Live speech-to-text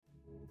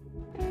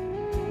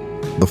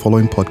The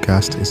following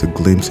podcast is a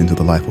glimpse into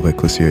the life of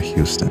Ecclesia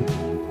Houston.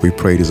 We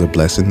pray it is a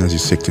blessing as you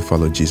seek to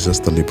follow Jesus,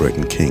 the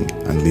liberating King,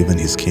 and live in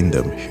His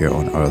kingdom here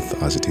on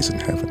earth as it is in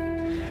heaven.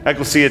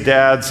 Ecclesia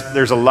dads,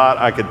 there's a lot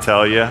I could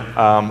tell you.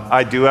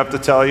 I do have to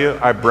tell you,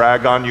 I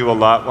brag on you a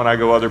lot when I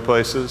go other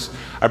places.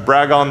 I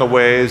brag on the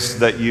ways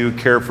that you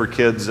care for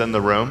kids in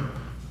the room.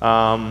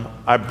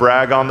 I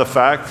brag on the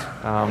fact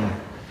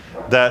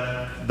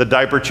that the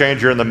diaper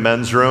changer in the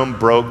men's room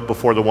broke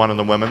before the one in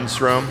the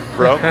women's room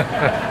broke,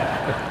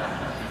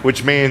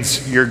 which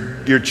means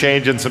you're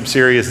changing some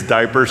serious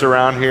diapers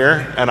around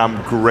here, and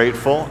I'm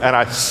grateful, and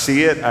I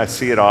see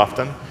it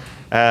often,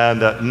 and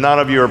none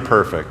of you are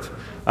perfect.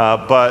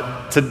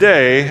 But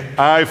today,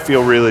 I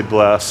feel really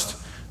blessed.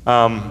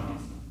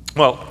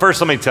 Well,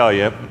 first let me tell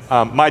you,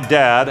 my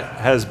dad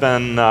has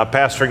been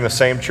pastoring the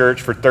same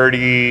church for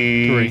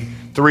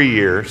 33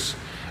 years.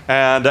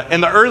 And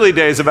in the early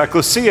days of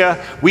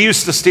Ecclesia, we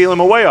used to steal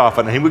him away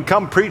often, and he would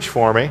come preach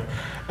for me.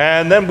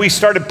 And then we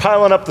started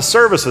piling up the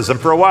services. And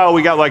for a while,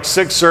 we got like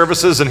 6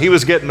 services, and he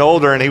was getting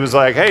older, and he was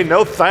like, hey,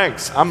 no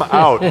thanks, I'm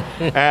out.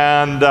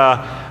 And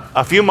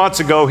a few months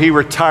ago, he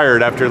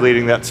retired after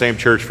leading that same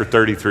church for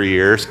 33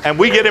 years, and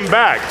we get him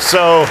back.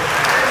 So,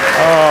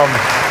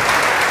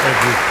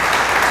 thank you.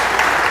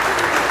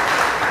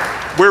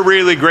 We're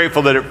really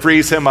grateful that it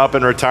frees him up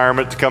in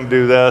retirement to come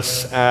do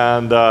this,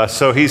 and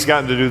so he's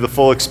gotten to do the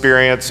full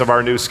experience of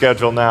our new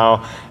schedule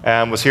now,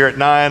 and was here at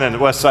 9 and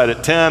at Westside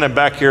at 10 and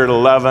back here at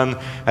 11,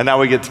 and now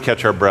we get to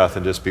catch our breath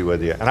and just be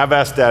with you. And I've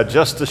asked Dad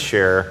just to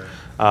share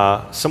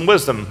some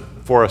wisdom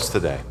for us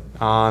today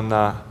on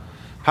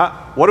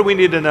what do we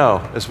need to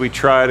know as we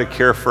try to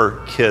care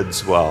for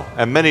kids well.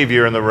 And many of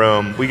you are in the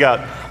room. We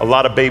got a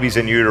lot of babies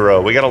in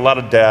utero. We got a lot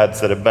of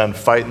dads that have been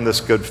fighting this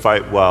good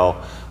fight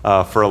well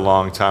for a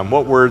long time.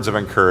 What words of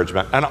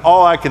encouragement? And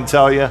all I can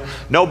tell you,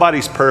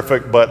 nobody's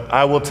perfect, but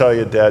I will tell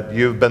you, Dad,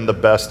 you've been the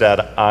best dad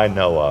I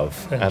know of.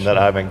 Thanks, and that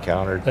I've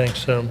encountered.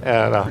 Thanks, son.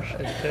 And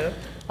appreciate that.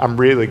 I'm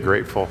really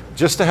grateful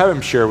just to have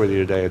him share with you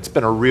today. It's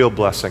been a real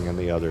blessing in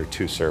the other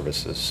 2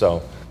 services.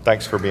 So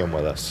thanks for being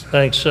with us.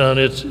 Thanks, son.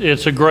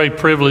 It's a great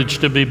privilege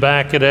to be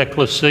back at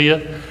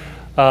Ecclesia.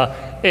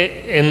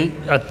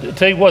 And I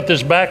tell you what,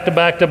 this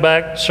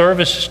back-to-back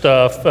service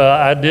stuff,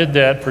 I did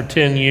that for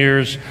 10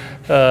 years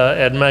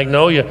at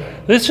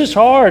Magnolia. This is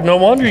hard. No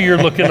wonder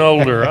you're looking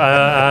older.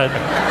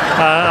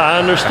 I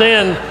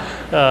understand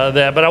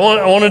that, but I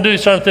want to do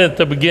something at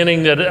the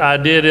beginning that I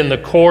did in the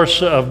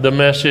course of the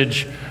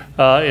message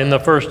in the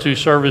first 2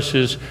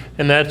 services,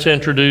 and that's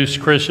introduce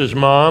Chris's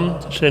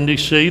mom, Ed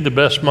Seay, the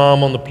best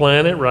mom on the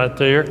planet right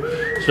there.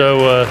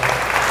 So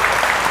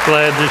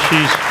glad that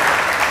she's...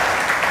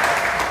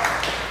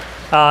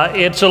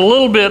 it's a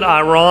little bit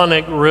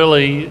ironic,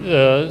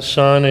 really,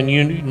 son, and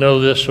you know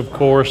this, of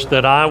course,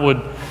 that I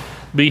would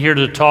be here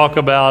to talk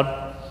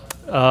about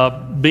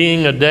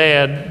being a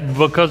dad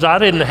because I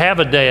didn't have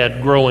a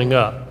dad growing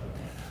up.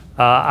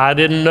 I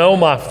didn't know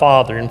my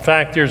father. In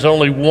fact, there's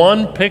only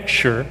one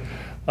picture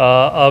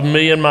of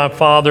me and my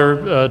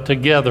father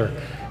together,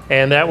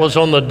 and that was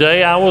on the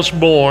day I was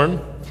born,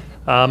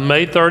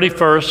 May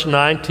 31st,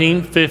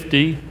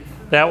 1950.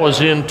 That was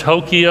in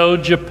Tokyo,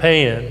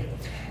 Japan.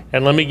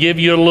 And let me give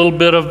you a little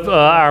bit of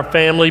our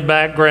family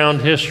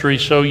background history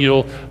so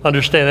you'll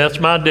understand.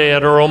 That's my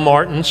dad, Earl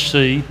Martin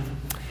Seay.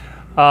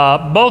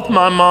 Both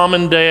my mom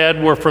and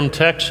dad were from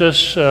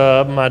Texas.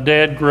 My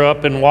dad grew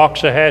up in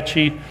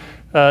Waxahachie,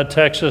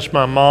 Texas,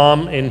 my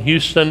mom in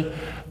Houston,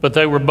 but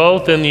they were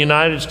both in the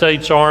United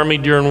States Army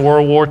during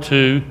World War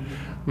II.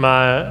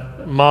 My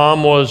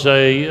mom was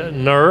a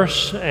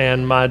nurse,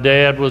 and my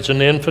dad was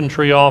an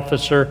infantry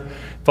officer,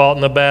 fought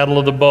in the Battle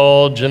of the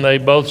Bulge, and they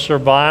both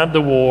survived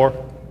the war.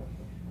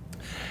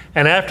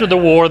 And after the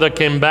war, they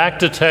came back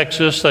to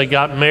Texas. They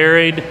got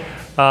married.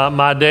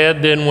 My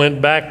dad then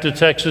went back to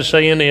Texas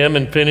A&M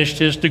and finished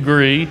his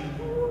degree.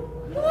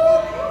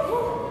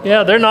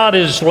 Yeah, they're not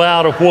as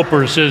loud of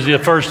whoopers as the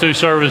first 2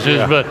 services,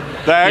 but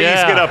the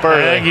Aggies get up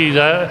early. Aggies,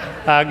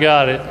 I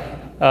got it.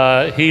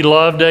 He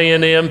loved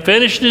A&M,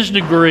 finished his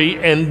degree,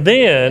 and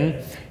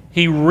then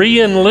he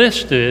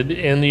re-enlisted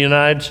in the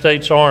United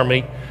States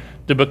Army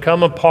to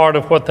become a part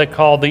of what they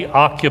call the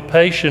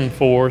occupation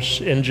force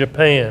in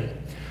Japan.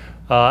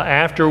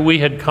 After we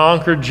had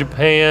conquered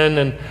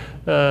Japan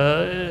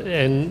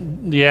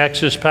and the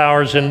Axis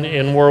powers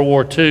in World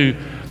War II,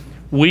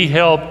 we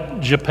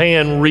helped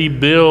Japan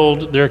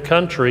rebuild their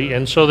country,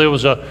 and so there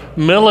was a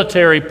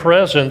military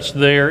presence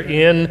there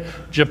in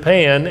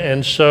Japan,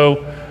 and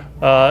so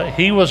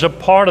he was a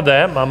part of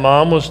that. My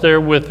mom was there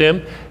with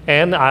him,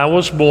 and I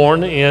was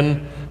born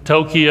in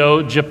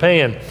Tokyo,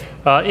 Japan.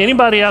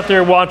 Anybody out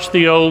there watch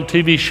the old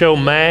TV show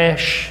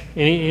MASH?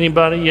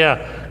 Anybody?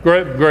 Yeah.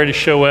 Greatest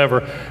show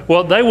ever.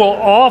 Well, they will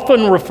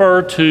often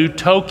refer to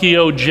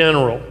Tokyo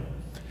General.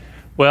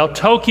 Well,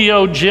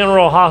 Tokyo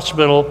General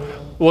Hospital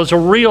was a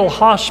real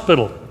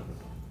hospital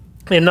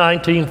in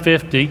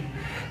 1950.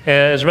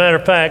 As a matter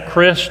of fact,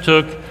 Chris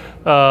took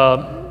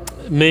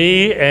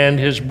me and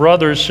his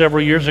brothers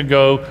several years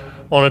ago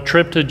on a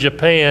trip to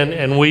Japan,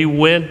 and we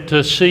went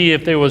to see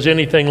if there was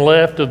anything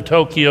left of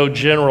Tokyo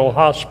General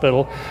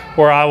Hospital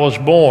where I was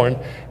born.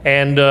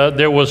 And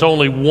there was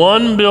only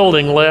one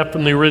building left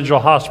from the original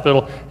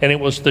hospital, and it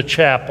was the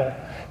chapel.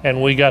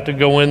 And we got to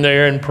go in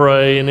there and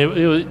pray, and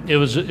it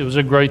was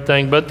a great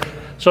thing. But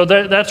so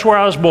that's where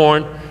I was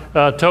born,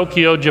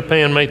 Tokyo,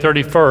 Japan, May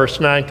 31st,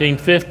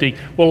 1950.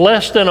 Well,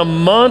 less than a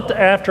month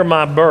after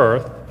my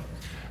birth,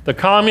 the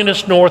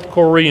communist North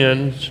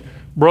Koreans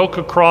broke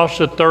across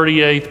the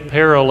 38th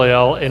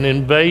parallel and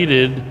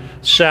invaded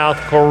South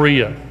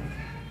Korea.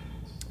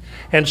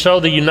 And so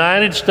the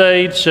United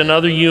States and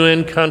other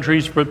UN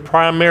countries, but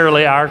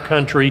primarily our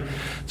country,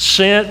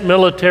 sent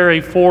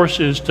military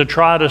forces to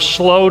try to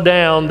slow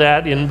down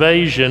that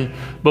invasion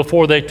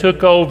before they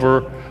took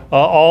over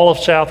all of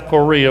South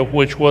Korea,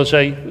 which was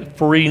a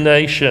free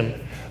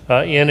nation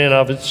in and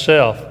of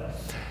itself.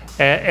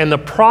 And the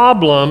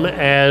problem,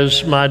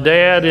 as my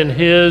dad and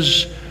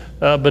his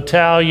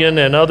battalion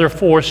and other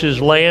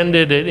forces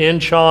landed at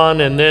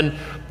Incheon and then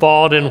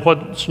fought in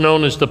what's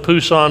known as the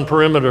Pusan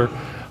Perimeter,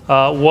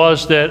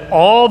 was that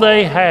all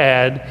they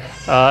had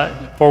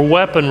for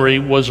weaponry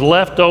was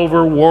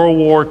leftover World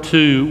War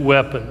II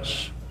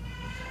weapons,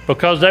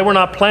 because they were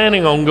not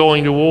planning on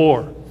going to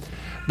war.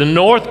 The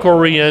North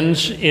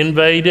Koreans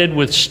invaded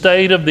with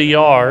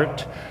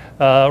state-of-the-art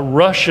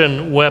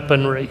Russian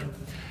weaponry.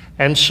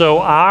 And so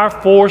our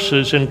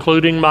forces,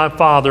 including my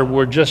father,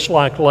 were just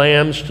like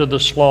lambs to the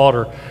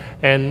slaughter.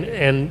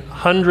 And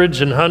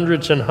hundreds and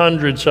hundreds and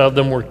hundreds of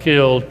them were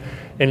killed,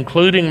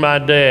 including my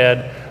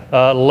dad,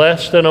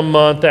 less than a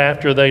month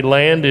after they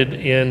landed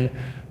in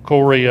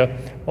Korea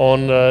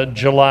on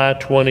July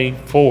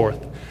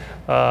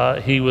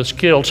 24th. He was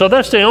killed. So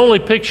that's the only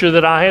picture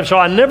that I have. So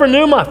I never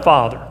knew my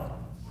father,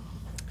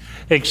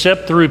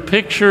 except through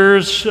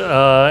pictures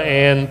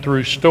and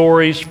through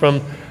stories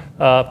from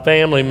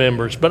family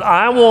members. But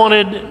I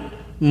wanted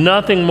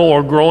nothing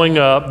more growing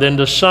up than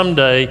to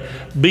someday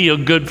be a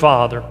good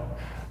father.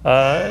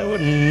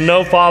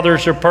 No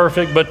fathers are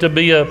perfect, but to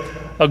be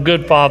a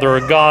good father,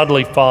 a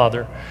godly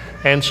father.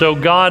 And so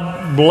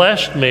God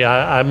blessed me.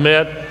 I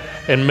met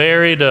and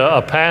married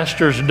a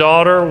pastor's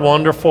daughter,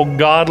 wonderful,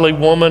 godly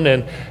woman,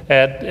 and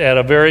at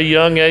a very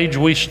young age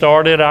we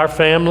started our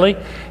family.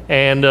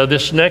 And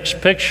this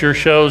next picture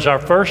shows our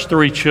first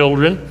three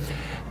children.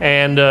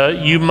 And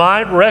you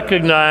might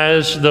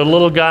recognize the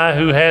little guy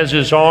who has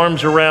his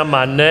arms around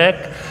my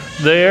neck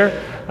there.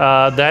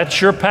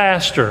 That's your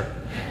pastor.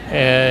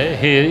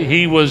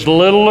 He was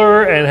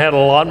littler and had a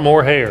lot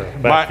more hair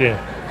back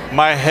then.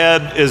 My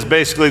head is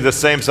basically the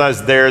same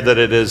size there that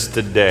it is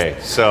today.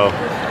 So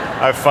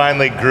I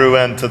finally grew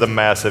into the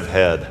massive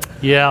head.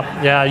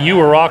 Yeah, you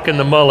were rocking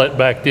the mullet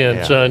back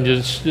then,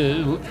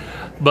 son.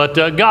 But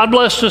God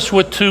blessed us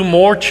with two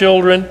more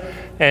children,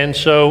 and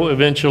so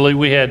eventually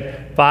we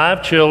had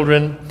 5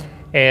 children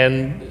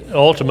and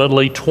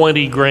ultimately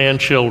 20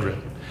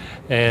 grandchildren,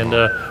 and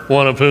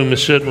one of whom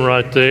is sitting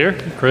right there,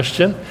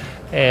 Christian.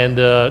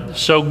 And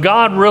so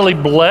God really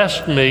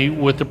blessed me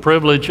with the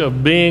privilege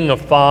of being a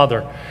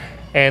father.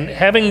 And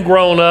having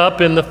grown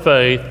up in the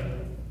faith,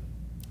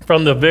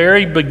 from the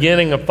very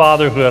beginning of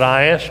fatherhood,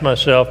 I asked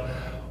myself,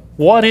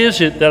 what is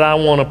it that I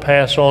want to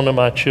pass on to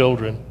my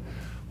children?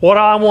 What do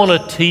I want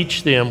to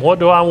teach them? What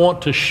do I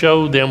want to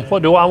show them?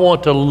 What do I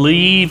want to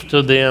leave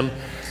to them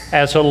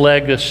as a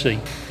legacy?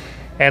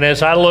 And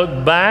as I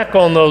look back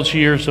on those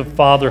years of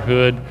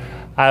fatherhood,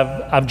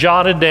 I've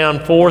jotted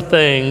down 4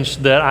 things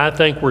that I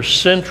think were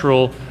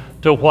central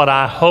to what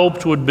I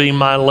hoped would be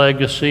my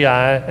legacy,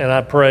 and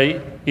I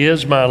pray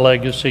is my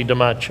legacy to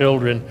my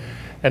children,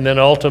 and then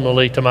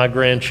ultimately to my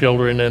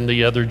grandchildren and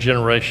the other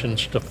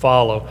generations to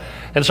follow.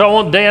 And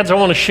so dads, I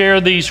want to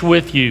share these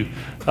with you.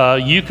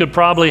 You could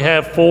probably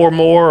have 4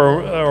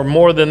 more or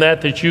more than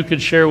that you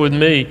could share with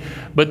me,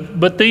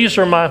 but these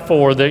are my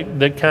 4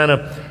 that kind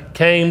of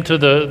came to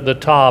the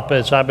top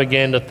as I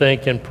began to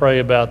think and pray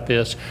about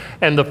this.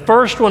 And the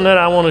first one that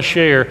I want to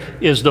share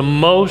is the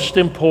most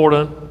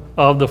important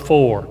of the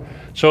 4.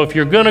 So if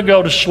you're going to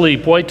go to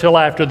sleep, wait till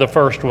after the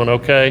first one,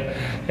 okay?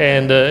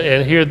 And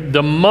here,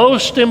 the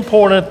most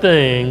important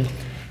thing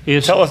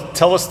is... Tell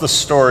us the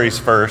stories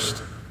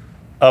first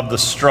of the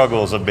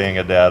struggles of being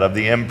a dad, of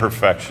the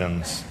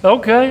imperfections.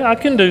 Okay, I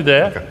can do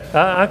that. Okay.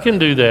 I can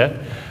do that.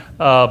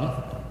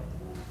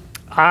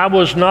 I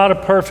was not a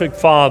perfect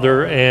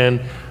father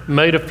and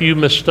made a few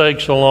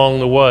mistakes along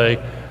the way.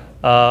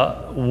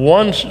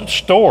 One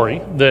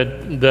story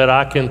that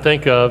I can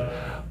think of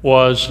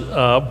was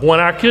when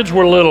our kids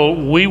were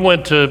little, we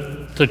went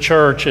to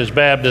church as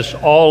Baptists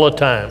all the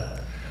time.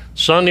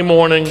 Sunday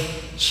morning,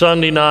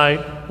 Sunday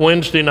night,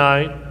 Wednesday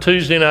night,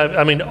 Tuesday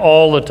night,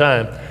 all the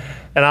time.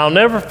 And I'll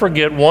never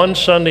forget one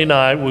Sunday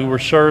night we were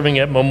serving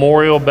at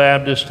Memorial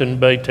Baptist in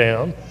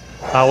Baytown.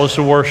 I was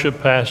the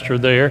worship pastor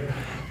there,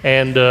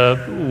 and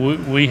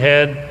we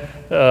had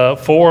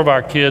 4 of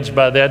our kids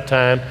by that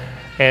time.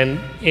 And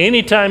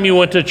anytime you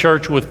went to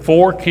church with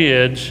 4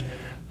 kids,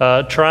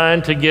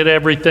 trying to get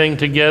everything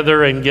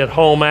together and get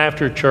home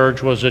after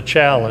church was a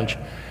challenge.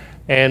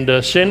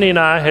 And Cindy and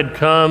I had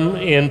come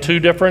in 2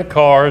 different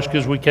cars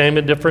because we came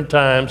at different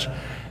times.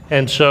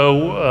 And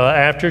so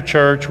after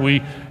church,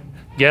 we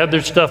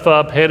gathered stuff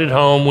up, headed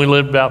home. We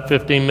lived about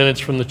 15 minutes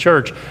from the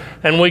church.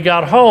 And we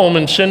got home,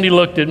 and Cindy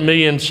looked at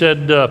me and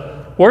said,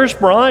 "Where's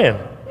Brian?"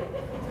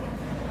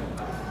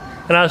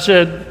 And I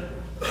said,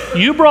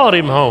 "You brought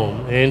him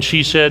home." And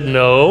she said,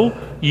 "No,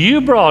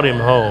 you brought him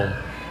home."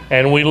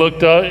 And we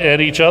looked at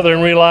each other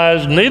and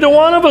realized neither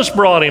one of us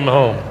brought him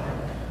home.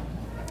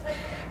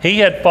 He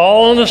had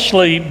fallen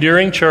asleep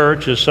during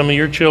church, as some of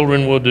your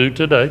children will do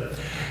today.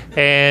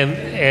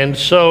 And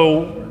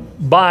so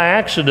by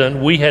accident,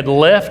 we had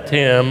left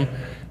him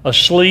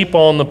asleep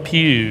on the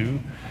pew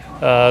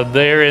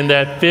there in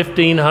that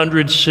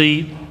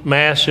 1,500-seat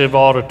massive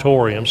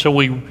auditorium. So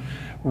we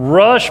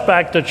rushed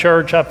back to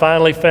church. I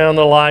finally found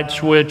the light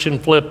switch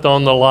and flipped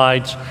on the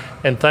lights.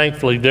 And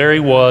thankfully, there he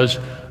was,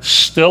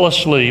 still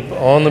asleep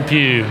on the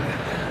pew.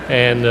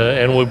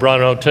 And we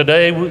brought him home.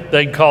 Today,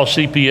 they'd call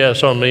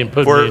CPS on me and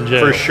put me in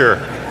jail.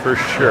 For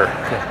sure.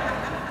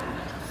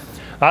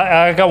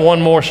 I got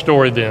one more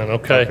story then,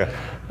 okay?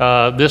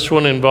 This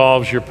one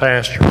involves your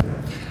pastor.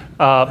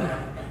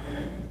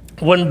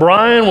 When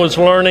Brian was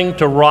learning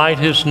to write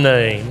his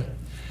name,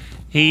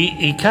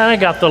 he kind of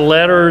got the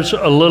letters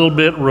a little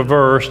bit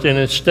reversed, and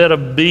instead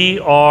of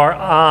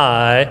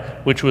B-R-I,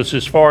 which was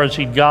as far as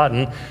he'd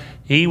gotten,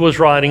 he was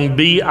writing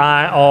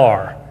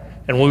B-I-R.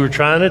 And we were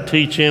trying to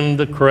teach him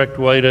the correct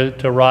way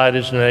to write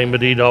his name,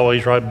 but he'd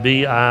always write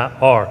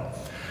B-I-R.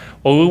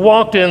 Well, we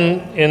walked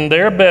in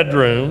their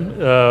bedroom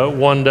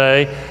one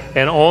day,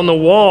 and on the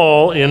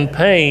wall in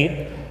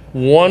paint,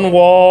 one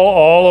wall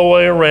all the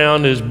way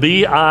around is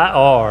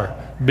B-I-R,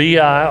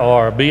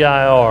 B-I-R,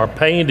 B-I-R,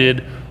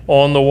 painted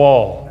on the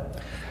wall.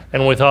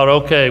 And we thought,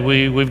 okay,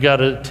 we've got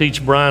to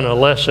teach Brian a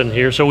lesson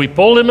here. So we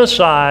pulled him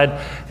aside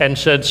and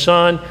said,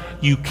 "Son,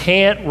 you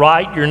can't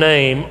write your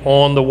name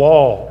on the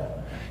wall.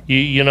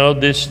 You know,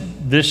 this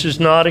is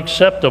not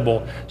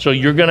acceptable. So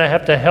you're going to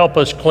have to help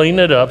us clean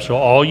it up. So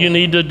all you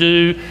need to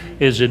do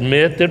is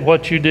admit that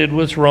what you did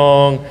was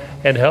wrong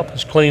and help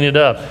us clean it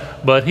up."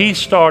 But he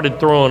started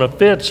throwing a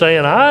fit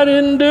saying, "I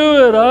didn't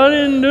do it, I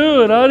didn't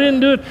do it, I didn't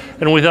do it."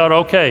 And we thought,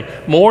 okay,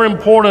 more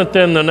important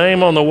than the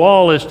name on the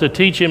wall is to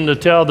teach him to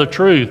tell the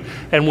truth.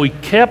 And we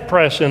kept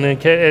pressing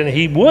and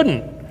he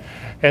wouldn't.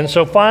 And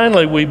so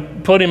finally we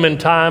put him in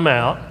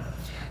timeout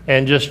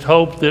and just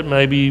hoped that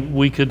maybe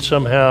we could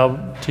somehow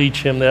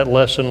teach him that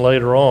lesson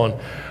later on.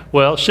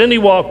 Well, Cindy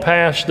walked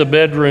past the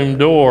bedroom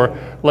door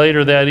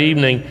later that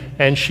evening,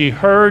 and she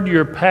heard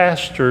your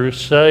pastor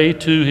say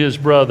to his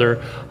brother,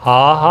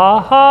 "Ha, ha,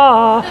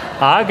 ha,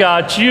 I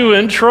got you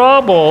in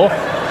trouble."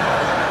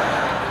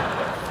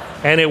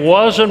 And it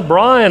wasn't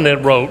Brian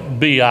that wrote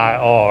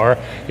B-I-R,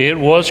 it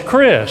was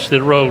Chris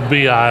that wrote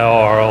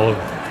B-I-R all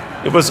over.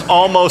 It was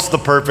almost the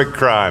perfect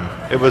crime.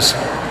 It was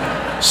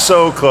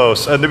so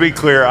close. And to be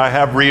clear, I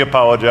have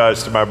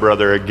re-apologized to my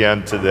brother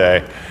again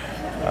today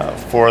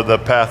for the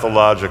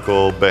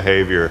pathological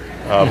behavior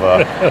of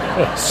a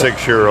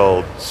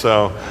 6-year-old.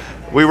 So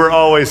we were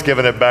always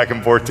giving it back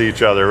and forth to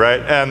each other,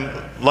 right? And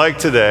like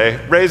today,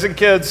 raising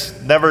kids,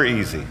 never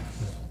easy.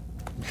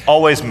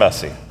 Always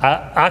messy.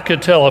 I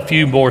could tell a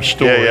few more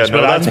stories,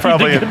 but that's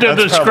probably get to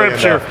the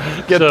scripture.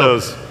 Get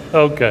those.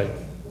 Okay.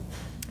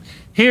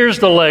 Here's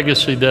the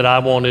legacy that I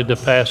wanted to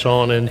pass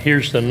on, and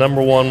here's the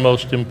number one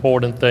most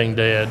important thing,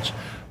 dads,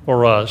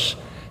 for us.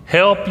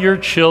 Help your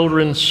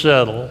children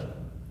settle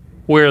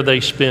where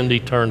they spend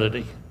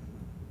eternity.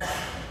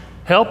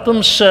 Help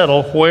them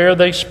settle where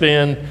they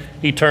spend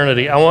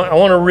eternity. I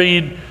want to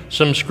read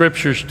some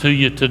scriptures to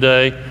you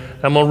today.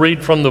 I'm going to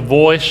read from the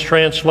Voice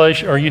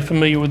translation. Are you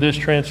familiar with this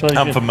translation?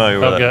 I'm familiar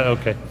with it.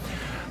 Okay.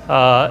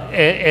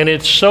 And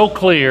it's so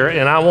clear,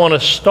 and I want to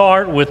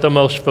start with the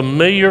most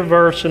familiar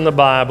verse in the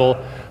Bible,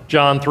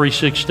 John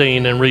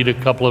 3:16, and read a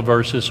couple of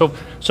verses.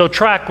 So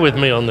track with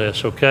me on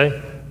this, okay?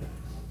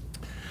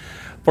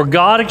 "For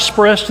God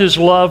expressed his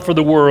love for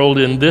the world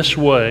in this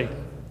way.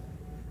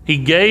 He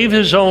gave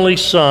his only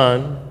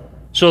Son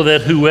so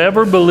that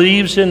whoever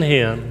believes in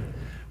him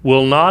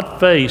will not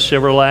face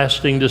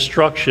everlasting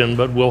destruction,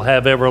 but will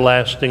have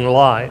everlasting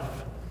life."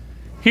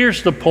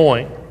 Here's the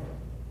point.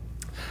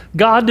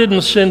 God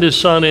didn't send his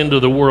Son into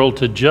the world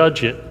to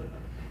judge it.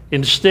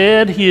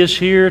 Instead, he is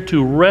here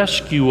to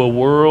rescue a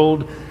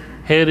world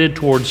headed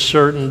towards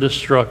certain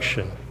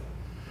destruction.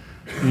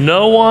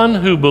 No one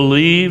who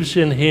believes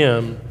in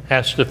him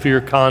has to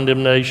fear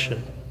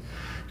condemnation.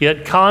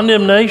 Yet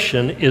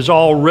condemnation is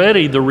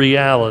already the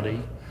reality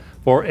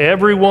for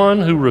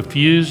everyone who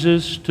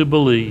refuses to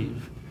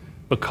believe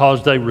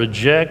because they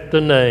reject the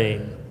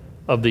name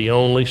of the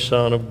only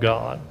Son of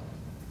God.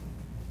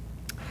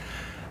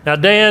 Now,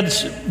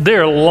 dads,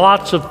 there are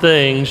lots of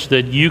things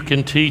that you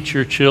can teach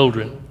your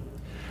children.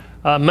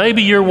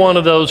 Maybe you're one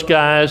of those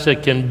guys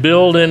that can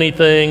build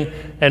anything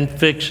and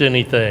fix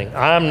anything.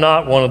 I'm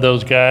not one of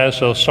those guys,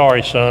 so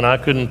sorry, son, I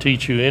couldn't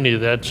teach you any of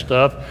that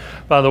stuff.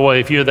 By the way,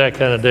 if you're that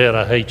kind of dad,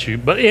 I hate you.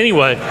 But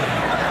anyway,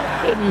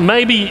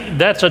 maybe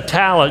that's a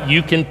talent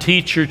you can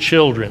teach your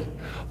children.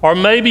 Or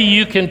maybe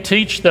you can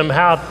teach them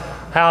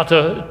how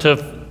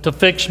to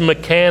fix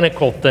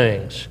mechanical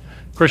things.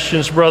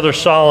 Christian's brother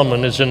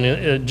Solomon is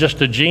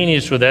just a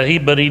genius with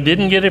that. But he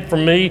didn't get it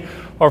from me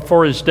or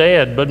for his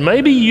dad. But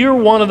maybe you're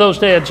one of those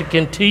dads that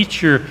can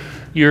teach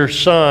your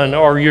son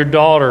or your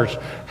daughters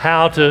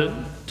how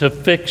to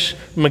fix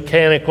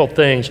mechanical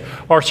things.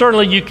 Or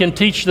certainly you can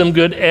teach them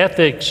good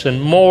ethics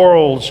and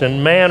morals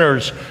and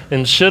manners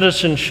and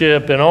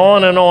citizenship and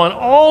on and on.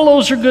 All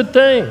those are good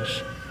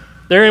things.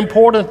 They're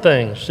important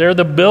things. They're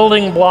the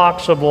building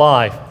blocks of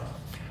life.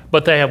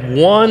 But they have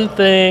one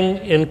thing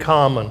in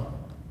common,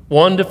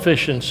 one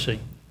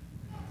deficiency.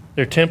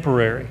 They're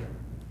temporary.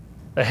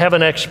 They have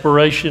an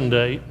expiration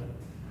date.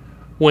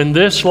 When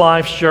this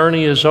life's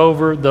journey is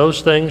over,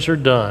 those things are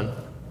done.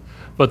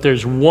 But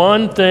there's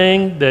one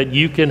thing that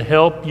you can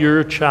help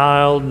your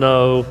child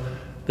know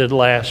that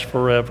lasts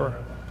forever.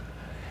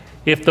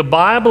 If the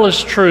Bible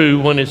is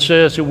true when it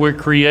says that we're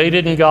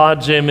created in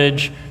God's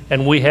image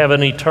and we have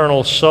an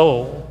eternal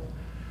soul,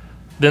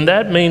 then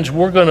that means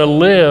we're going to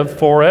live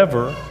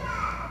forever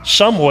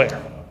somewhere.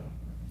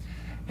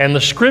 And the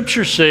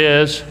Scripture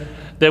says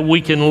that we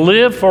can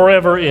live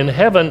forever in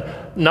heaven,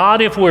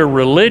 not if we're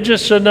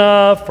religious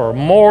enough or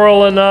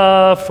moral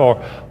enough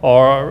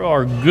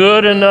or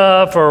good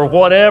enough or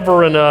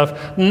whatever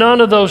enough. None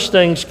of those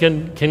things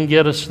can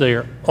get us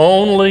there.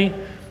 Only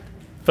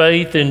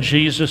faith in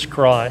Jesus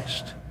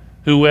Christ,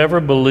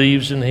 whoever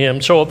believes in Him.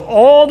 So of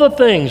all the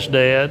things,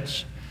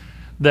 dads,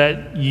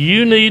 that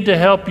you need to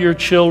help your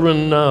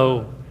children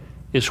know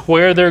is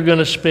where they're going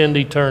to spend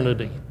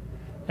eternity.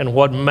 And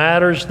what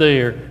matters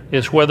there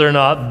is whether or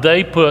not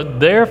they put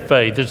their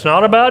faith, it's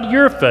not about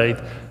your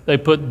faith, they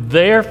put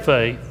their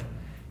faith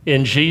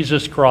in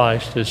Jesus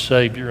Christ as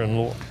Savior and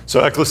Lord.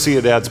 So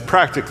ecclesia dads,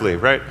 practically,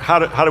 right?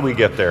 How do we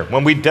get there?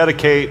 When we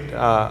dedicate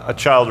a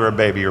child or a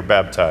baby or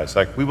baptize,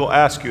 like we will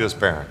ask you as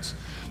parents,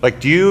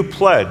 like, do you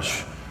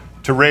pledge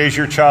to raise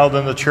your child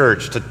in the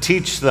church, to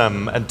teach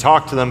them and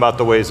talk to them about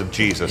the ways of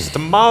Jesus, to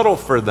model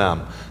for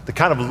them the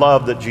kind of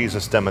love that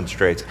Jesus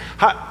demonstrates?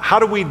 How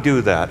do we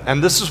do that?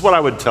 And this is what I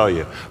would tell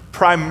you.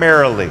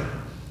 Primarily,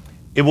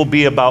 it will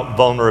be about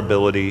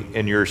vulnerability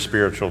in your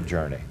spiritual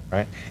journey,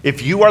 right?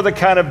 If you are the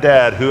kind of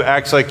dad who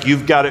acts like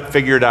you've got it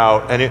figured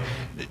out, and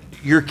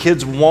your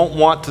kids won't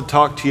want to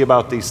talk to you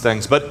about these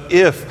things. But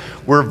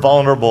if we're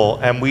vulnerable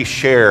and we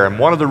share, and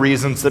one of the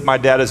reasons that my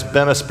dad has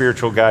been a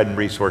spiritual guide and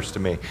resource to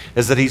me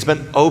is that he's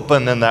been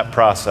open in that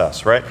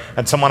process, right?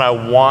 And someone I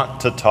want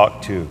to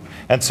talk to.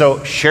 And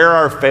so share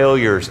our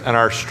failures and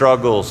our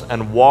struggles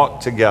and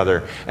walk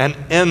together. And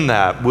in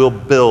that, we'll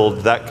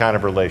build that kind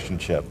of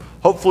relationship.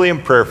 Hopefully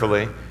and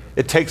prayerfully.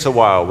 It takes a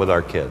while with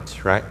our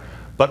kids, right?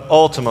 But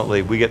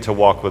ultimately, we get to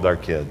walk with our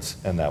kids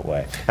in that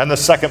way. And the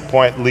second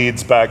point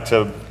leads back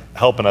to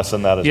helping us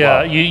in that as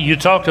well. Yeah, you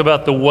talked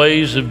about the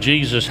ways of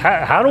Jesus.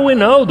 How do we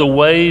know the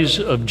ways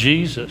of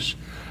Jesus?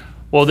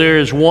 Well, there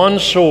is one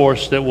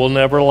source that will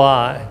never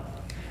lie,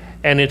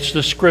 and it's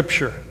the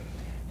Scripture.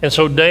 And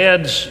so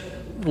Dad's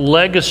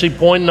legacy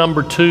point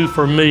number 2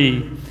 for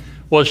me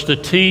was to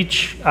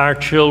teach our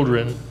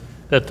children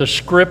that the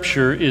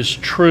Scripture is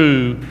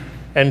true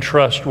and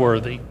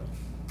trustworthy.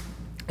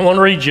 I want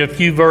to read you a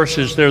few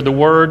verses. They're the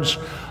words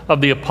of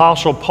the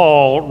Apostle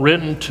Paul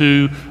written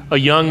to a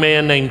young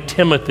man named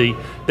Timothy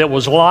that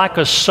was like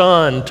a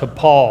son to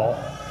Paul.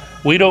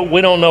 We don't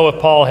know if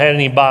Paul had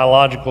any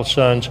biological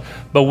sons,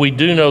 but we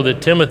do know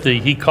that Timothy,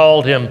 he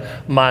called him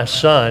my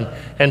son.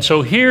 And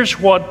so here's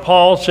what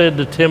Paul said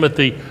to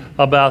Timothy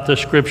about the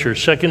Scripture.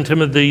 2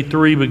 Timothy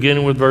 3,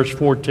 beginning with verse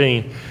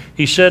 14.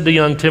 He said to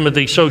young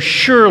Timothy, "So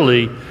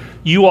surely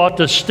you ought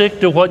to stick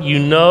to what you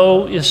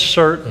know is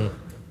certain.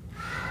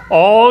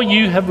 All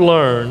you have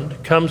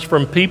learned comes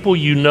from people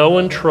you know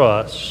and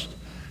trust,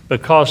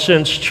 because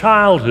since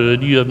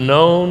childhood you have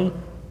known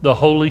the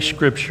Holy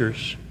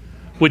Scriptures,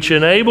 which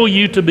enable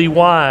you to be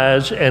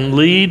wise and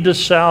lead to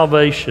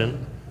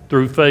salvation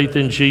through faith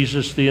in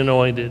Jesus the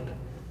Anointed.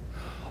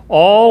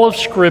 All of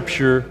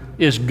Scripture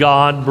is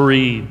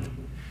God-breathed.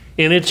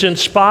 In its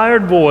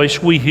inspired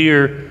voice we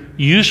hear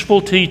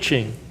useful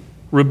teaching,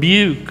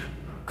 rebuke,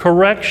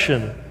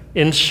 correction,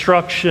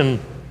 instruction,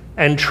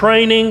 and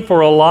training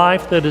for a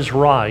life that is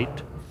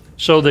right,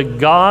 so that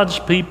God's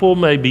people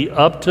may be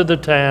up to the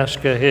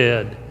task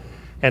ahead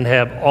and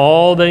have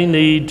all they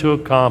need to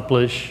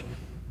accomplish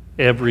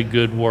every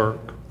good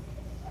work."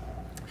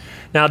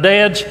 Now,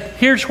 dads,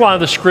 here's why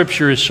the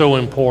Scripture is so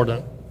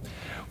important.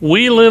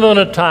 We live in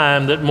a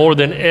time that more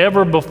than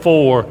ever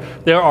before,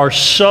 there are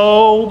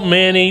so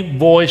many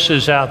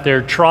voices out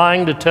there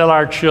trying to tell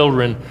our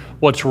children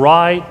what's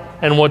right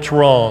and what's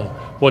wrong,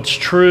 what's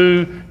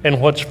true and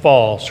what's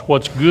false,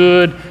 what's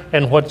good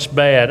and what's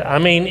bad. I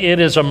mean, it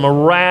is a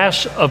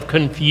morass of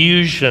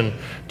confusion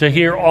to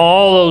hear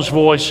all those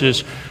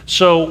voices.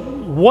 So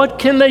what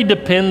can they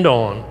depend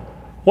on?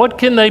 What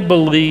can they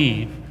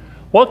believe?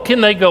 What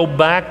can they go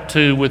back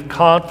to with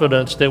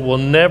confidence that will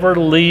never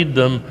lead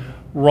them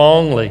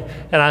wrongly?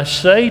 And I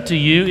say to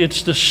you,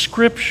 it's the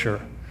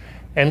Scripture.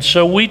 And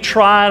so we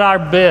tried our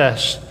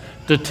best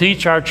to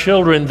teach our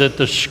children that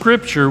the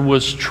Scripture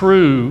was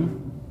true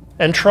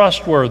and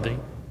trustworthy.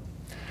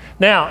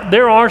 Now,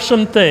 there are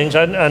some things,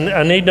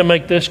 I need to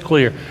make this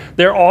clear.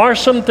 There are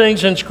some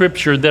things in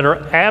Scripture that are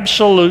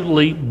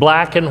absolutely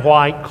black and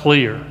white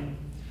clear,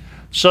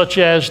 such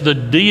as the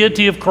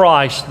deity of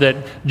Christ, that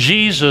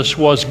Jesus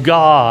was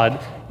God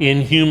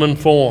in human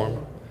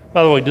form.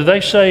 By the way, do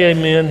they say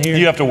amen here?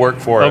 You have to work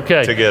for it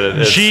to get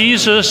it.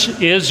 Jesus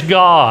is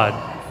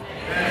God.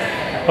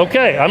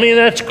 Okay, I mean,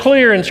 that's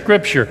clear in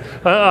Scripture.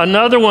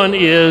 Another one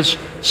is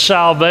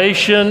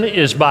salvation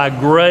is by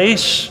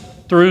grace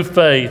through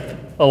faith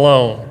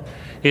alone.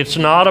 It's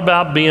not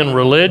about being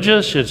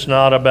religious. It's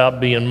not about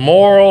being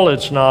moral.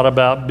 It's not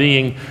about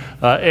being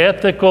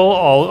ethical,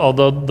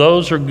 although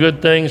those are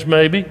good things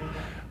maybe.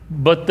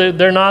 But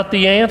they're not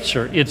the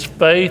answer. It's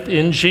faith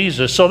in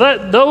Jesus. So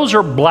those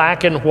are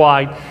black and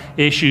white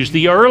issues.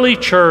 The early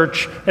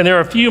church, and there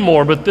are a few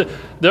more, but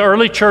the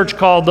early church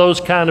called those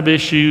kind of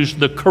issues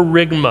the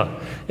kerygma,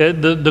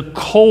 the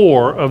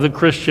core of the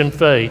Christian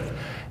faith.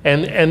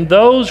 And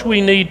those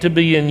we need to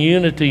be in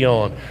unity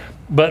on.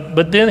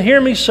 But then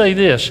hear me say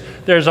this,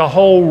 there's a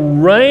whole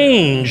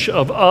range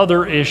of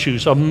other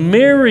issues, a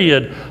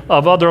myriad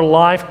of other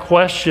life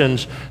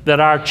questions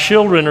that our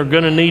children are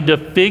going to need to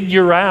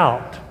figure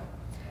out.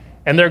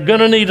 And they're going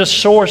to need a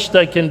source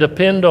they can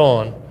depend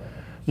on.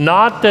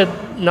 Not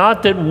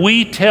that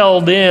we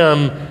tell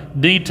them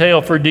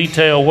detail for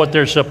detail what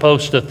they're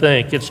supposed to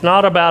think. It's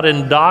not about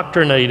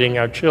indoctrinating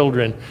our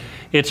children.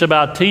 It's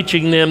about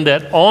teaching them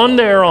that on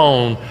their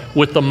own,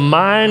 with the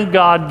mind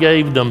God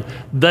gave them,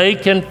 they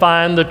can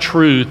find the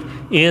truth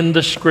in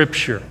the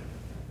Scripture.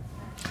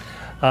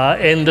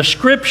 And the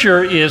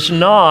Scripture is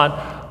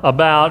not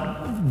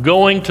about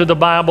going to the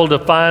Bible to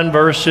find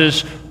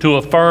verses to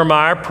affirm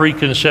our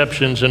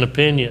preconceptions and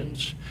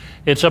opinions.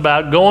 It's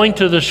about going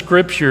to the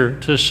Scripture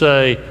to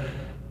say,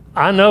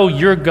 I know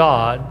you're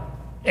God,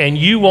 and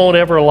you won't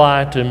ever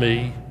lie to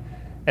me,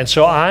 and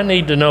so I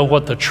need to know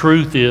what the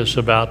truth is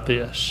about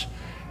this,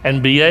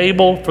 and be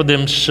able for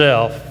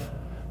themselves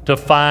to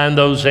find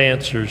those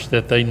answers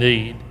that they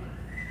need.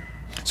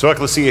 So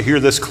Ecclesia, hear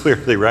this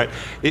clearly, right?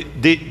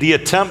 The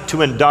attempt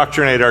to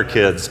indoctrinate our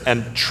kids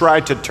and try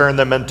to turn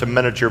them into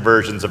miniature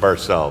versions of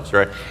ourselves,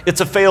 right?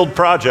 It's a failed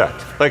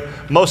project.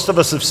 Like most of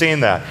us have seen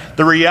that.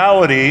 The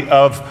reality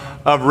of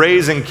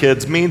raising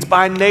kids means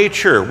by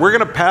nature, we're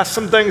going to pass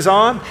some things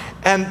on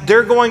and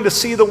they're going to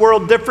see the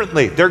world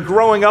differently. They're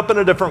growing up in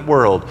a different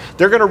world.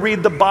 They're going to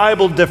read the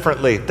Bible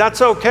differently.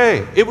 That's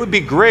okay. It would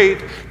be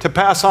great to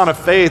pass on a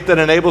faith that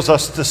enables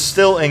us to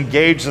still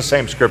engage the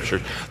same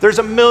scriptures. There's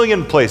a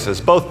million places,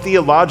 both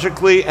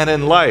theologically and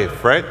in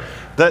life, right,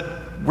 that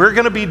we're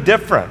going to be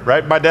different,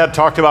 right? My dad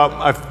talked about,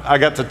 I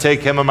got to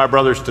take him and my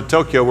brothers to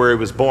Tokyo where he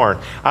was born.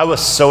 I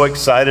was so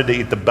excited to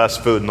eat the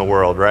best food in the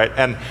world, right?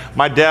 And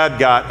my dad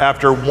got,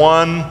 after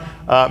one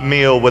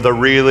meal with a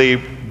really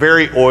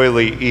very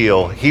oily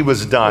eel, he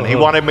was done. He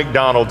wanted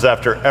McDonald's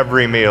after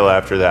every meal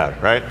after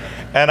that, right?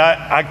 And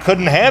I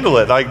couldn't handle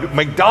it. Like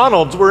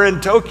McDonald's, we're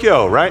in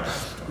Tokyo, right?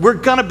 We're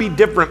going to be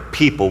different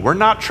people. We're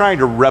not trying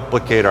to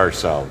replicate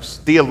ourselves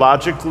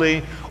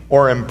theologically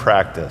or in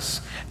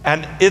practice.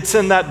 And it's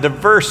in that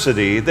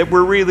diversity that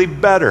we're really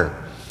better.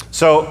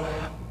 So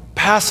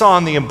pass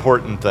on the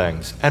important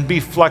things and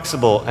be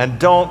flexible and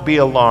don't be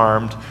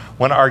alarmed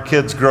when our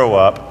kids grow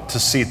up to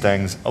see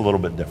things a little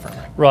bit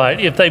differently. Right.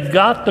 If they've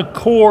got the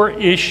core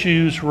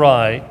issues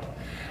right,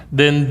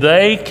 then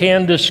they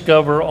can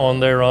discover on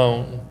their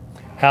own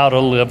how to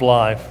live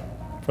life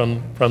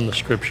from the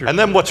Scripture. And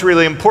then what's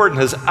really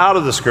important is out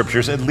of the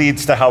Scriptures, it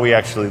leads to how we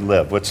actually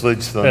live, which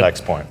leads to the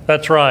next point.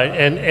 That's right.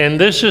 And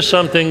this is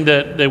something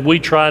that we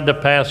tried to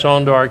pass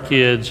on to our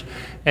kids,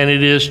 and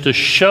it is to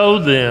show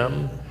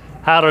them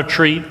how to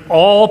treat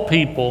all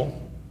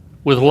people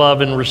with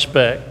love and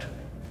respect.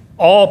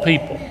 All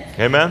people.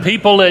 Amen.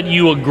 People that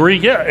you agree,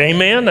 yeah,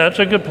 amen. That's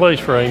a good place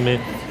for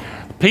amen.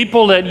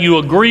 People that you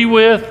agree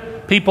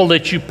with, people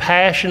that you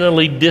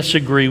passionately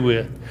disagree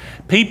with.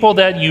 People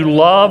that you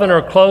love and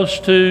are close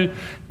to,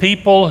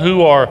 people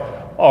who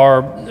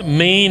are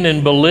mean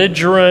and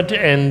belligerent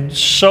and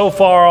so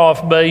far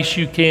off base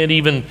you can't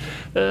even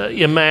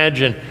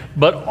imagine.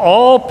 But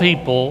all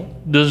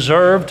people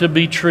deserve to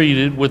be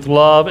treated with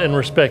love and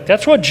respect.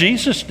 That's what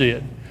Jesus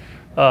did.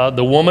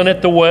 The woman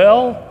at the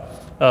well,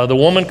 the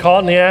woman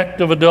caught in the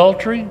act of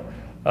adultery,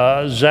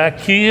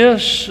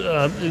 Zacchaeus,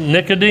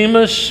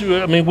 Nicodemus,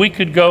 I mean, we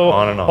could go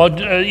on and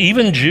on.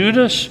 Even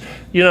Judas.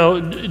 You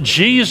know,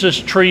 Jesus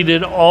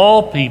treated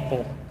all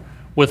people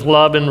with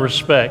love and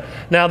respect.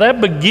 Now, that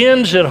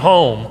begins at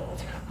home.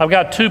 I've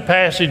got two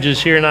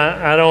passages here, and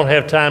I don't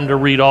have time to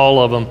read all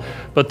of them.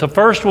 But the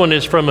first one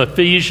is from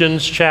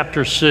Ephesians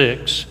chapter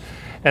 6.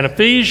 And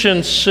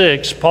Ephesians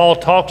 6, Paul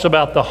talks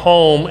about the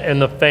home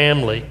and the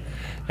family.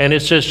 And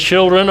it says,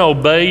 children,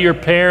 obey your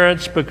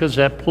parents because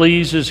that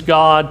pleases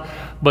God.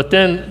 But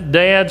then,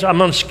 dads, I'm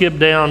going to skip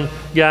down,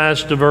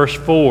 guys, to verse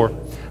 4.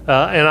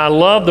 And I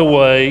love the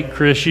way,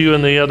 Chris, you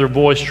and the other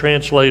voice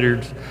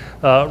translators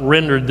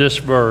rendered this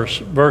verse.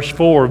 Verse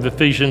 4 of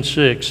Ephesians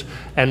 6.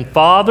 And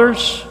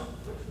fathers,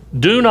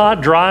 Do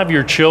not drive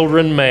your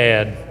children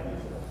mad.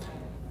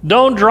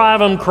 Don't drive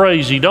them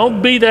crazy.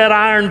 Don't be that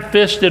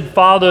iron-fisted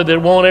father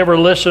that won't ever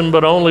listen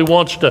but only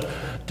wants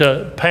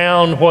to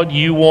pound what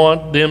you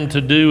want them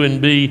to do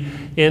and be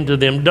into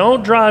them.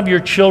 Don't drive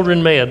your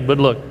children mad,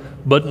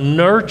 but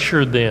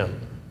nurture them.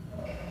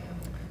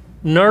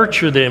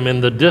 Nurture them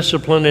in the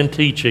discipline and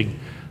teaching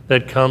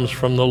that comes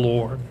from the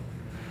Lord.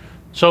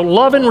 So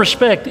love and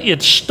respect,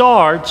 it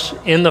starts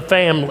in the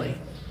family.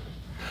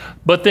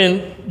 But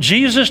then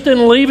Jesus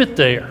didn't leave it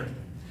there.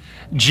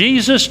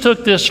 Jesus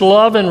took this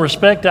love and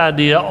respect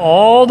idea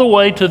all the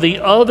way to the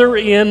other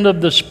end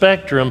of the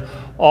spectrum,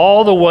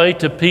 all the way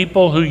to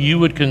people who you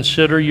would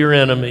consider your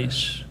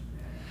enemies.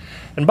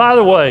 And by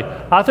the way,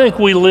 I think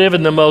we live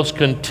in the most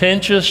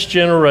contentious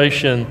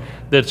generation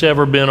that's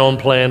ever been on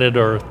planet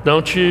Earth,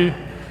 don't you?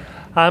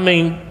 I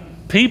mean,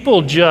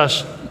 people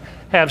just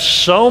have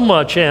so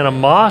much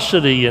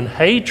animosity and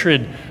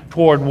hatred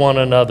toward one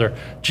another.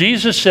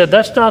 Jesus said,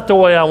 that's not the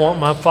way I want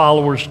my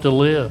followers to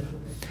live.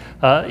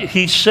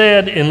 He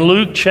said in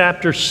Luke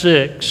chapter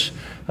 6,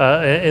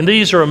 and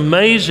these are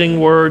amazing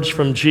words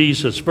from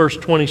Jesus, verse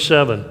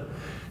 27.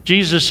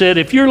 Jesus said,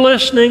 if you're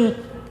listening,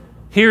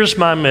 here's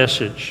my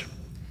message.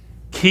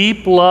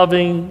 Keep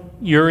loving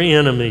your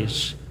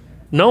enemies,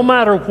 no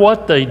matter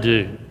what they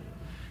do.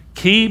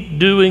 Keep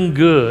doing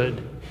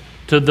good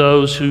to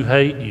those who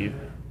hate you.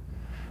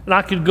 And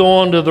I could go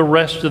on to the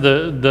rest of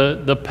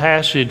the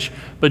passage,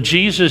 but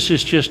Jesus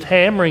is just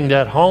hammering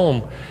that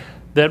home,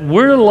 that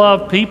we're to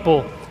love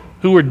people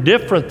who are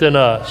different than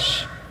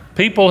us,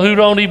 people who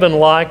don't even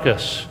like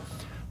us.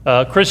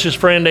 Chris's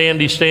friend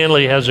Andy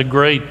Stanley has a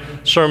great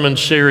sermon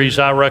series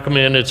I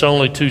recommend. It's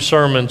only 2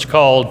 sermons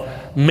called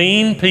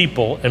Mean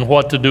People and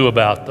What to Do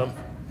About Them.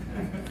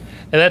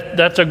 And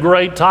that's a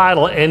great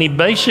title, and he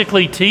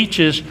basically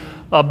teaches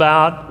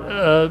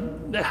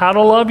about how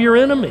to love your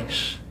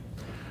enemies.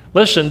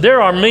 Listen,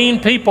 there are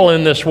mean people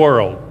in this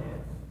world.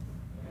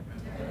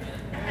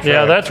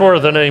 Yeah, that's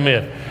worth an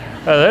amen.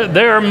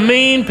 There are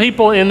mean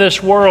people in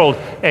this world,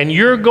 and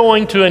you're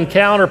going to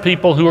encounter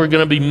people who are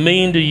going to be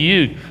mean to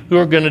you, who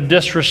are going to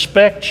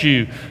disrespect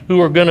you, who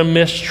are going to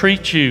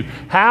mistreat you.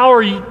 How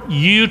are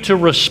you to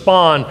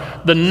respond?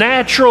 The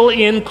natural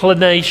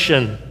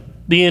inclination,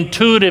 the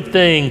intuitive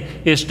thing,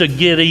 is to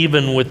get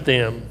even with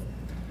them,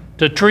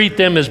 to treat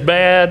them as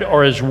bad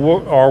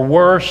or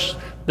worse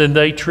than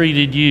they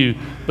treated you.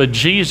 But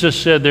Jesus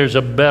said there's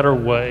a better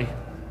way.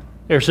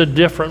 There's a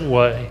different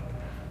way.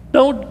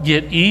 Don't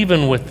get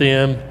even with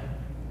them.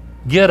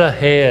 Get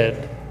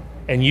ahead.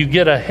 And you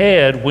get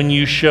ahead when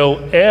you show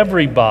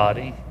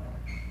everybody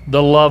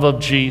the love of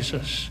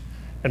Jesus.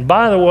 And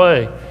by the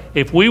way,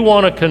 if we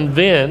want to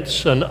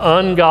convince an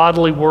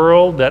ungodly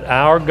world that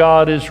our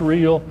God is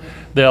real,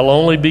 they'll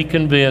only be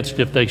convinced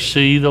if they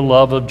see the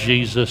love of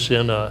Jesus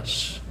in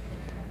us.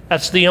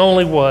 That's the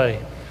only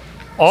way.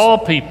 All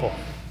people,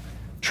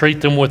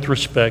 treat them with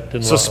respect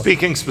and love. So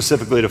speaking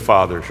specifically to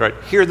fathers, right?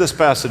 Hear this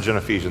passage in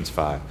Ephesians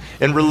 5.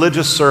 In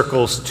religious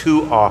circles,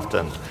 too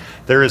often,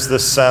 there is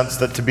this sense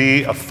that to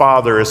be a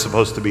father is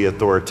supposed to be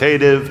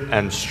authoritative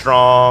and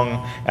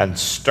strong and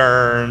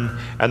stern.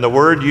 And the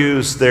word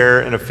used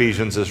there in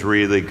Ephesians is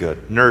really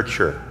good.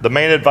 Nurture. The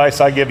main advice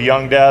I give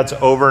young dads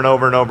over and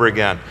over and over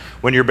again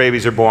when your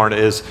babies are born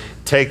is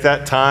take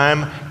that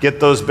time, get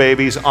those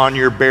babies on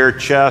your bare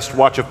chest,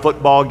 watch a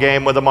football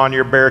game with them on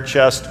your bare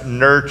chest,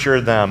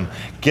 nurture them.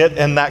 Get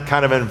in that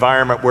kind of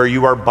environment where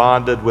you are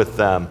bonded with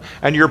them.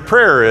 And your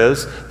prayer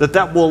is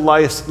that will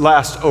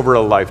last over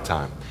a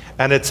lifetime.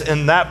 And it's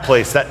in that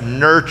place, that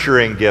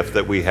nurturing gift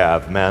that we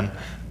have, men,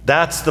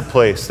 that's the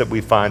place that we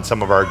find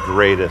some of our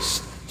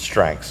greatest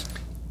strengths.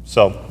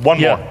 So one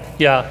more.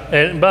 Yeah,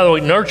 and by the way,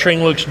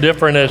 nurturing looks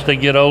different as they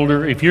get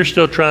older. If you're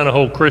still trying to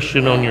hold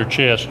Christian on your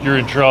chest, you're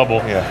in trouble.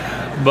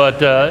 Yeah.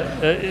 But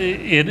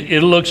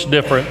it looks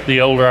different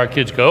the older our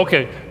kids go.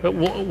 Okay,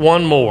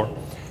 one more,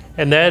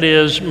 and that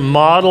is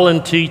model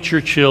and teach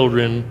your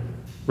children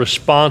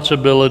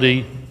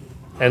responsibility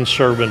and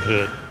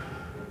servanthood.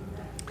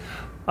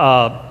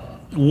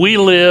 We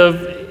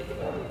live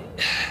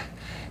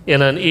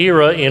in an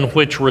era in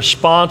which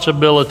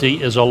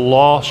responsibility is a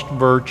lost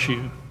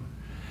virtue.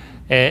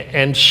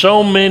 And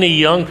so many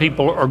young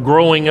people are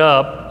growing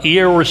up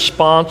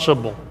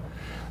irresponsible.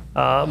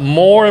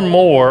 More and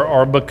more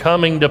are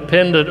becoming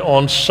dependent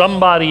on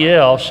somebody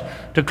else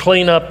to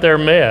clean up their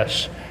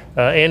mess.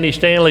 Andy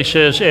Stanley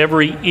says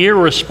every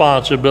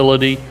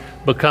irresponsibility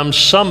becomes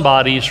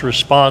somebody's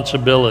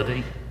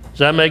responsibility. Does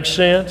that make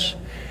sense?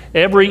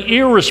 Every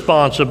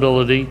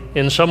irresponsibility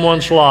in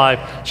someone's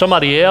life,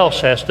 somebody else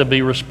has to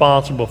be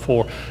responsible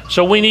for.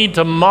 So we need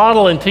to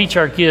model and teach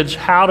our kids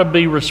how to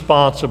be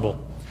responsible.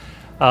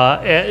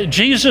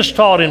 Jesus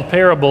taught in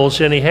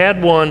parables, and he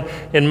had one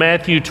in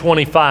Matthew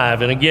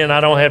 25. And again, I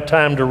don't have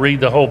time to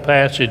read the whole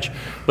passage,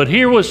 but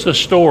here was the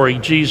story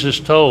Jesus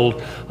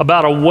told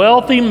about a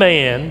wealthy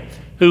man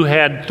who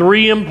had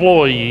 3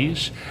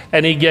 employees,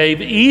 and he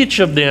gave each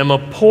of them a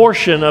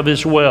portion of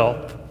his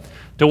wealth.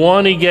 To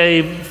one he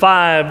gave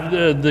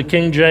 5, the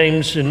King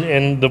James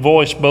and the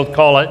Voice both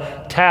call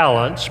it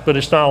talents, but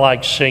it's not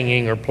like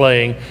singing or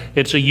playing.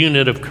 It's a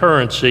unit of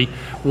currency.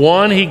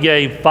 One he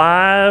gave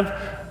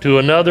 5, to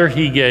another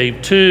he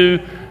gave 2,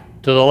 to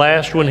the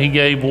last one he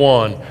gave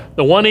 1.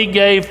 The one he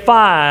gave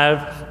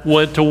 5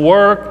 went to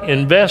work,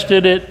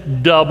 invested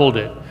it, doubled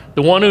it.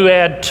 The one who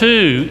had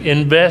 2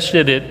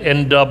 invested it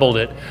and doubled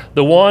it.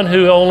 The one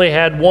who only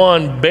had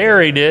 1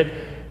 buried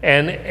it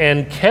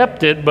and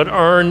kept it, but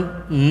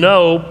earned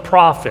no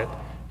profit.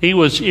 He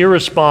was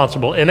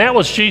irresponsible. And that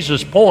was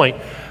Jesus' point.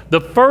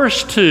 The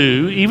first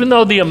 2, even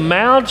though the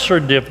amounts are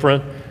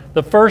different,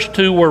 the first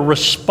 2 were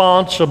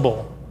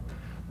responsible.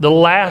 The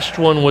last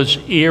one was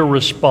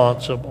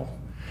irresponsible.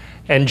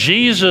 And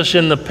Jesus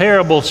in the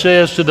parable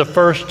says to the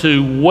first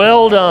 2,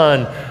 well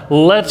done,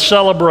 let's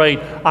celebrate.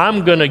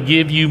 I'm going to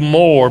give you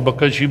more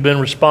because you've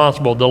been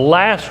responsible. The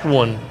last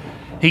one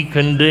he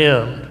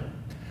condemned.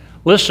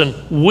 Listen,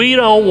 we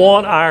don't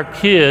want our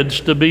kids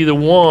to be the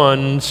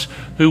ones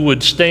who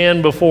would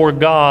stand before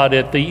God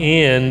at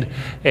the end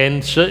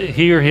and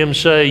hear him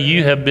say,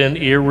 you have been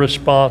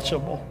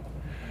irresponsible.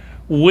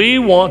 We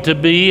want to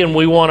be, and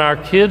we want our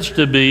kids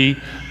to be,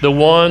 the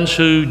ones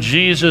who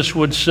Jesus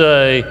would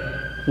say,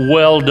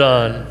 well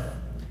done.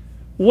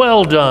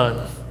 Well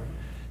done.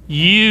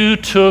 You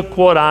took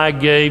what I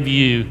gave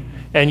you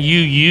and you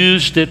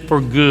used it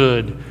for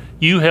good.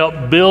 You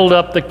helped build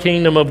up the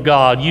kingdom of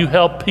God. You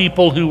helped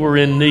people who were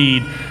in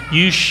need.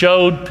 You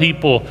showed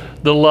people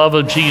the love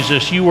of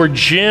Jesus. You were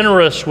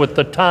generous with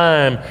the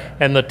time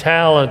and the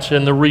talents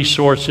and the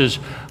resources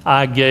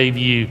I gave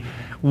you.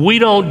 We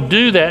don't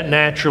do that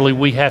naturally.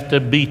 We have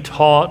to be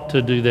taught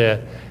to do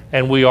that.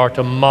 And we are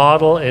to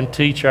model and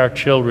teach our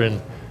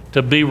children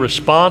to be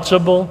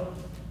responsible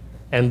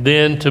and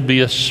then to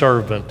be a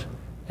servant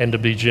and to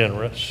be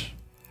generous.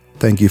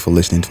 Thank you for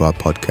listening to our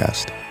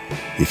podcast.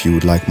 If you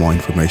would like more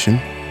information,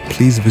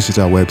 please visit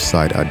our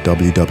website at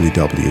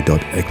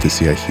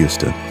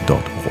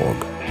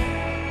www.ecclesiahouston.org.